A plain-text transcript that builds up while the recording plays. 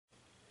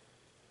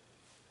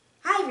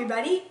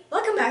everybody,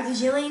 welcome back to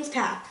Jillian's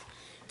Path.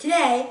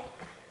 Today,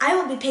 I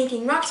will be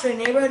painting rocks for a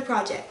neighborhood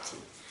project.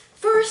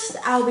 First,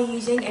 I'll be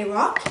using a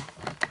rock,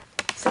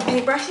 some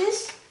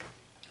paintbrushes,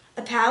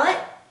 a palette,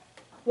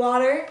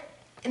 water,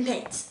 and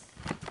paints.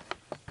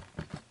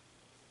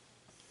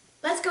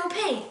 Let's go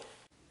paint.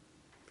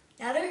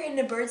 Now that you're in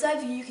the bird's eye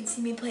view, you can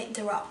see me paint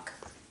the rock.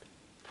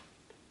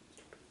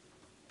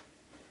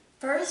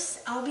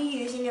 First, I'll be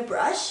using a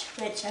brush,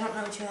 which I don't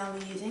know which one I'll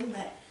be using,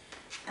 but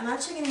I'm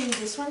actually going to use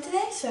this one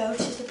today, so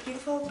it's just a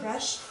beautiful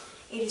brush.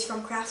 It is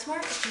from Craftsmart,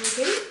 it's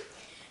really pretty.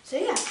 So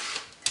yeah,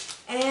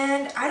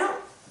 and I don't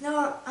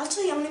know,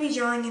 actually I'm going to be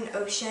drawing an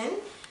ocean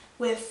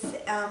with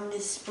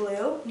this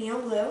blue,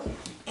 neon blue,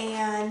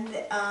 and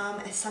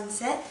a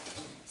sunset.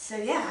 So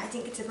yeah, I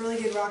think it's a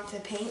really good rock to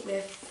paint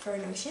with for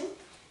an ocean.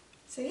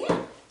 So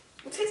yeah,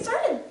 let's get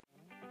started.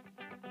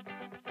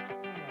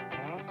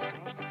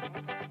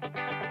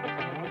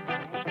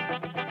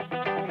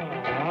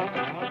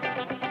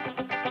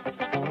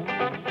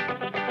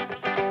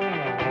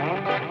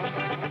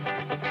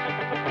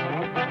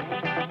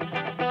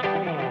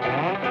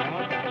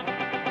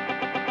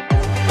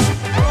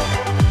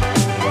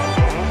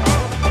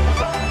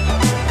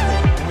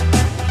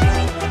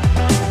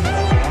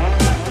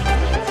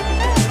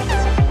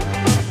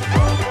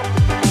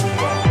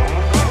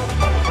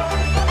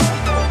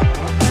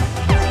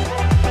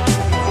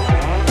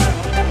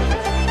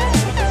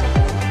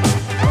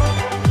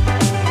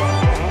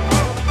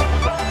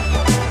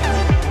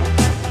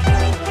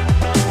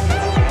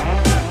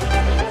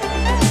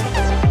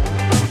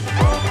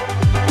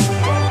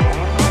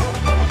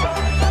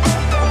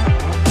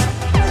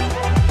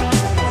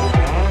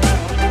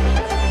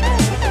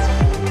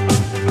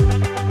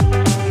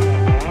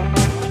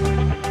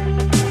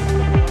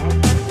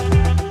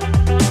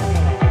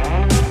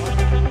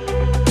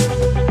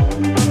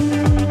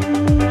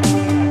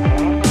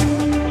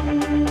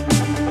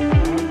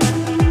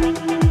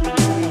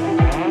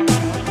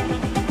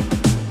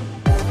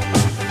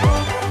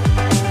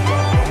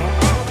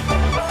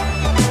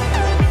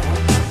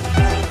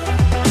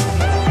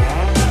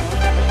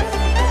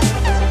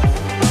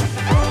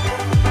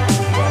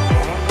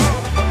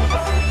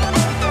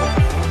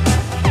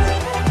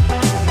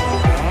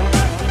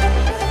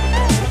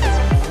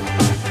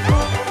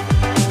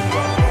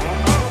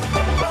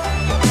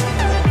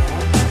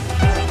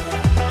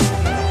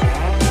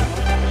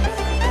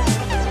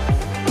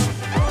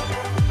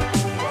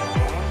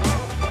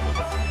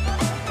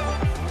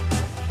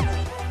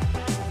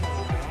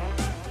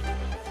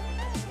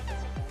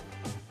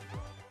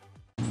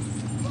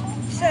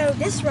 So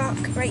this rock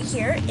right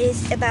here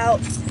is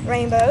about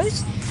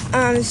rainbows.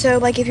 So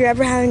like if you're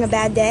ever having a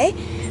bad day,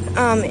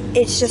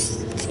 it's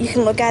just, you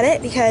can look at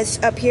it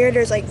because up here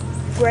there's like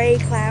gray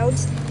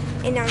clouds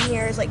and down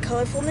here is like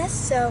colorfulness.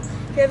 So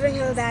if you're ever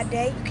having a bad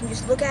day, you can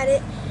just look at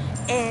it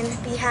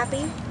and be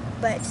happy,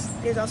 but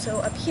there's also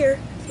up here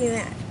feeling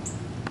mad.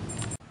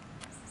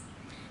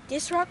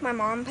 This rock my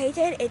mom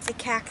painted, it's a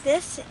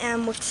cactus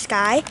with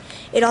sky.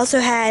 It also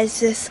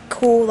has this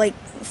cool like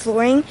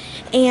flooring,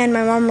 and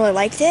my mom really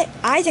liked it.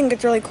 I think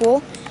it's really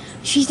cool.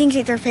 She thinks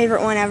it's her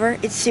favorite one ever.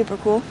 It's super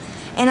cool,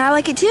 and I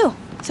like it too.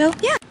 So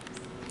yeah.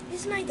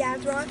 This is my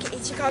dad's rock.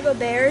 It's Chicago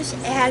Bears.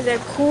 It has a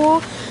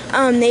cool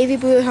navy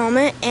blue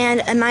helmet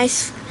and a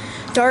nice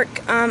dark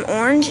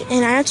orange,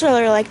 and I actually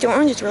really like the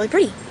orange. It's really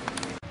pretty.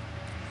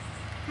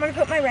 I'm gonna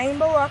put my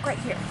rainbow rock right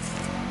here.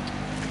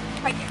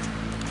 Right here.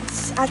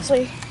 It's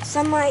actually,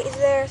 sunlight is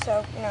there,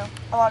 so you know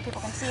a lot of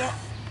people can see it.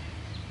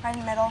 Right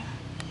in the middle.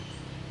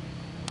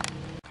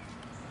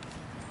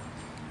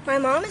 My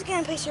mom is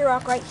gonna place her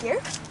rock right here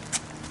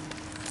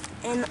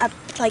and up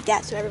like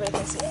that, so everybody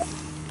can see it.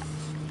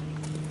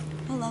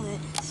 I love it.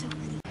 It's so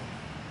pretty.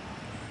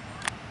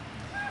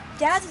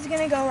 Dad's is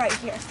gonna go right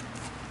here.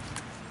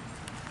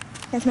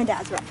 That's my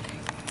dad's rock.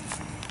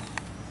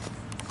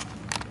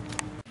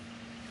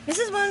 This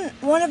is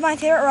one of my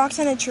favorite rocks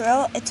on the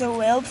trail. It's a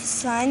whale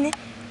sun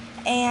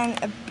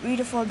and a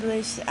beautiful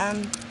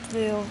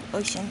blue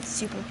ocean.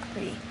 Super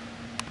pretty.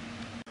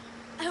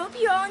 I hope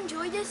you all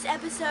enjoyed this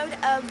episode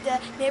of the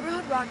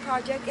Neighborhood Rock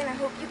Project, and I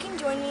hope you can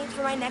join me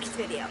for my next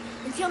video.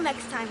 Until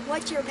next time,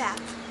 watch your path.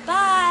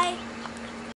 Bye!